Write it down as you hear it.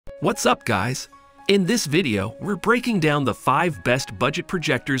What's up, guys? In this video, we're breaking down the 5 best budget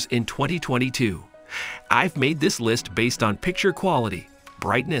projectors in 2022. I've made this list based on picture quality,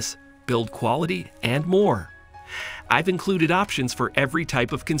 brightness, build quality, and more. I've included options for every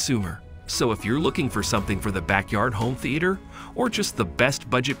type of consumer. So if you're looking for something for the backyard home theater, or just the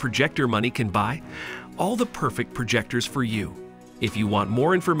best budget projector money can buy, all the perfect projectors for you. If you want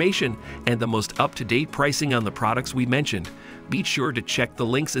more information and the most up-to-date pricing on the products we mentioned, be sure to check the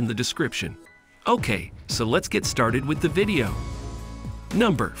links in the description. Okay, so let's get started with the video.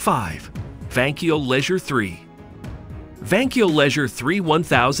 Number 5. Vankyo Leisure 3. Vankyo Leisure 3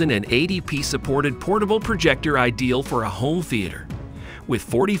 1080p supported portable projector ideal for a home theater. With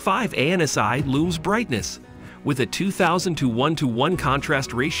 45 ANSI looms brightness, with a 2000 to 1:1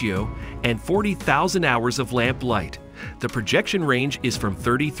 contrast ratio and 40,000 hours of lamp light. The projection range is from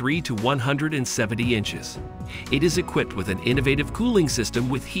 33 to 170 inches. It is equipped with an innovative cooling system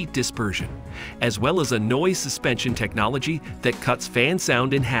with heat dispersion, as well as a noise suspension technology that cuts fan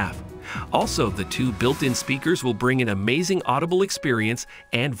sound in half. Also, the 2 built-in speakers will bring an amazing audible experience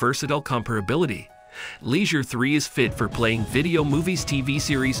and versatile comparability. Leisure 3 is fit for playing video movies, TV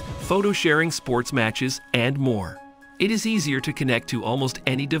series, photo sharing, sports matches, and more. It is easier to connect to almost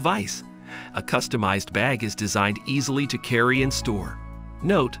any device. A customized bag is designed easily to carry and store.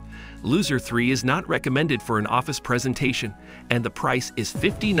 Note, Leisure 3 is not recommended for an office presentation, and the price is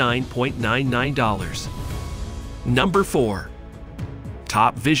 $59.99. Number 4.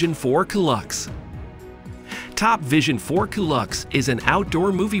 Top Vision 4 Colux. Top Vision 4 Colux is an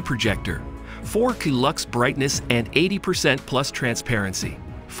outdoor movie projector. 4 Colux brightness and 80% plus transparency.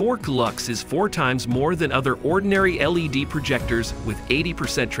 4 Colux is 4 times more than other ordinary LED projectors with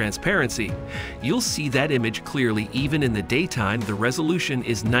 80% transparency. You'll see that image clearly even in the daytime. The resolution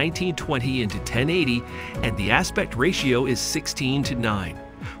is 1920 into 1080 and the aspect ratio is 16:9.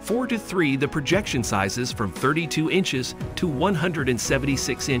 4:3 the projection sizes from 32 inches to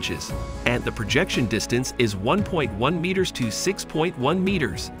 176 inches, and the projection distance is 1.1 meters to 6.1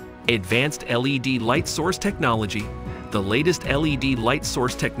 meters. Advanced LED light source technology. The latest LED light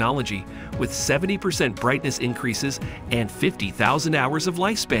source technology with 70% brightness increases and 50,000 hours of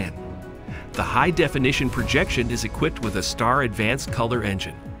lifespan. The high-definition projection is equipped with a Star Advanced Color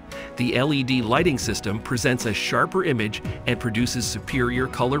Engine. The LED lighting system presents a sharper image and produces superior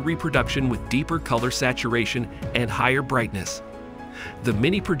color reproduction with deeper color saturation and higher brightness. The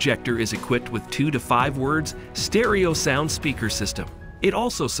mini projector is equipped with 2 to 5 words stereo sound speaker system. It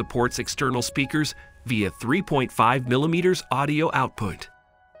also supports external speakers via 3.5mm audio output.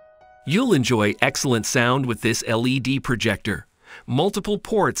 You'll enjoy excellent sound with this LED projector, multiple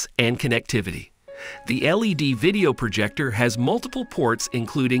ports, and connectivity. The LED video projector has multiple ports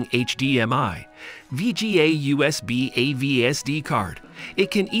including HDMI, VGA, USB, AV SD card.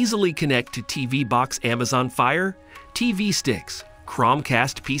 It can easily connect to TV box, Amazon Fire, TV sticks,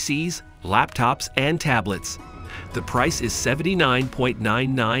 Chromecast PCs, laptops, and tablets. The price is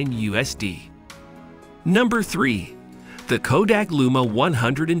 $79.99 USD. Number 3. The KODAK LUMA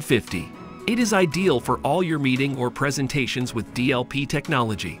 150. It is ideal for all your meeting or presentations with DLP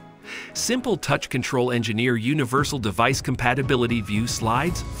technology. Simple touch control engineer universal device compatibility view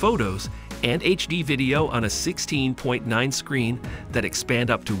slides, photos, and HD video on a 16.9 screen that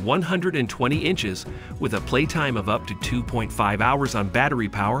expand up to 120 inches with a playtime of up to 2.5 hours on battery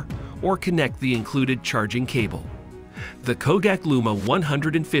power, or connect the included charging cable. The KODAK LUMA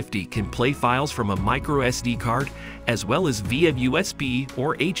 150 can play files from a micro SD card as well as via USB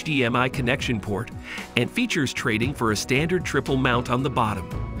or HDMI connection port, and features trading for a standard triple mount on the bottom,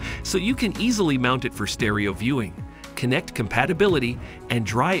 so you can easily mount it for stereo viewing, connect compatibility, and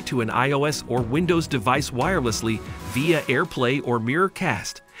draw it to an iOS or Windows device wirelessly via AirPlay or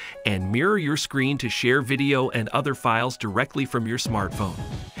Mirrorcast, and mirror your screen to share video and other files directly from your smartphone.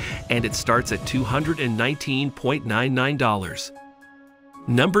 And it starts at $219.99.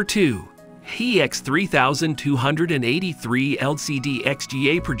 Number 2. EX3280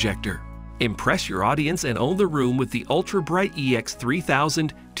 XGA projector. Impress your audience and own the room with the ultra-bright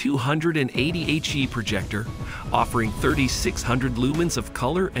EX3280 HE projector, offering 3600 lumens of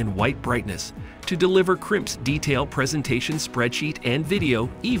color and white brightness to deliver crisp, detailed presentation, spreadsheet, and video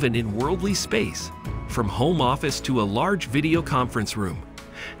even in worldly space, from home office to a large video conference room.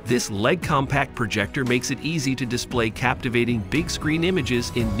 This leg-compact projector makes it easy to display captivating big-screen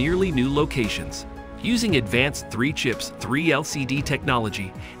images in nearly new locations. Using advanced 3-chips, 3 LCD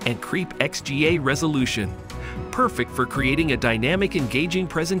technology, and Creep XGA resolution. Perfect for creating a dynamic, engaging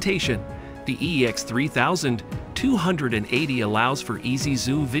presentation, the EX3280 allows for easy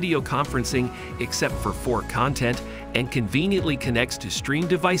Zoom video conferencing except for 4 content and conveniently connects to stream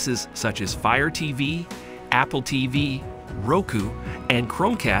devices such as Fire TV, Apple TV, Roku, and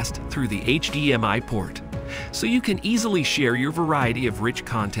Chromecast through the HDMI port. So you can easily share your variety of rich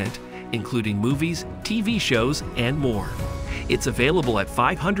content, including movies, TV shows, and more. It's available at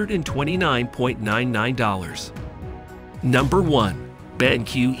 $529.99. Number 1.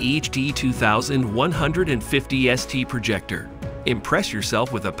 BenQ HT2150ST Projector. Impress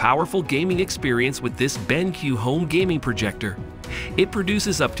yourself with a powerful gaming experience with this BenQ home gaming projector. It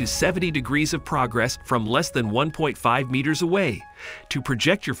produces up to 70 degrees of progress from less than 1.5 meters away to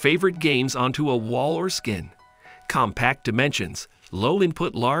project your favorite games onto a wall or skin. Compact dimensions, low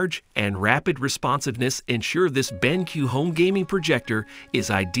input large, and rapid responsiveness ensure this BenQ home gaming projector is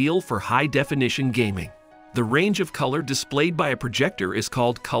ideal for high-definition gaming. The range of color displayed by a projector is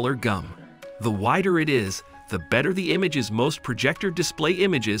called color gum. The wider it is, the better the images. Most projector display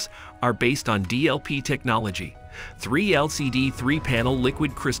images are based on DLP technology, 3 LCD 3-panel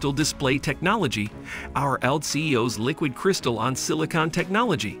liquid crystal display technology, our LCO's liquid crystal on silicon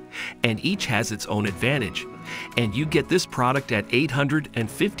technology, and each has its own advantage. And you get this product at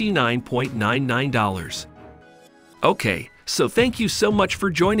 $859.99. Okay, so thank you so much for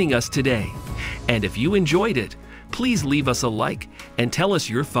joining us today. And if you enjoyed it, please leave us a like and tell us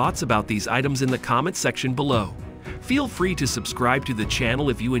your thoughts about these items in the comment section below. Feel free to subscribe to the channel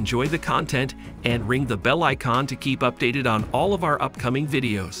if you enjoy the content and ring the bell icon to keep updated on all of our upcoming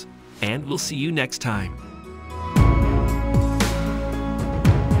videos. And we'll see you next time.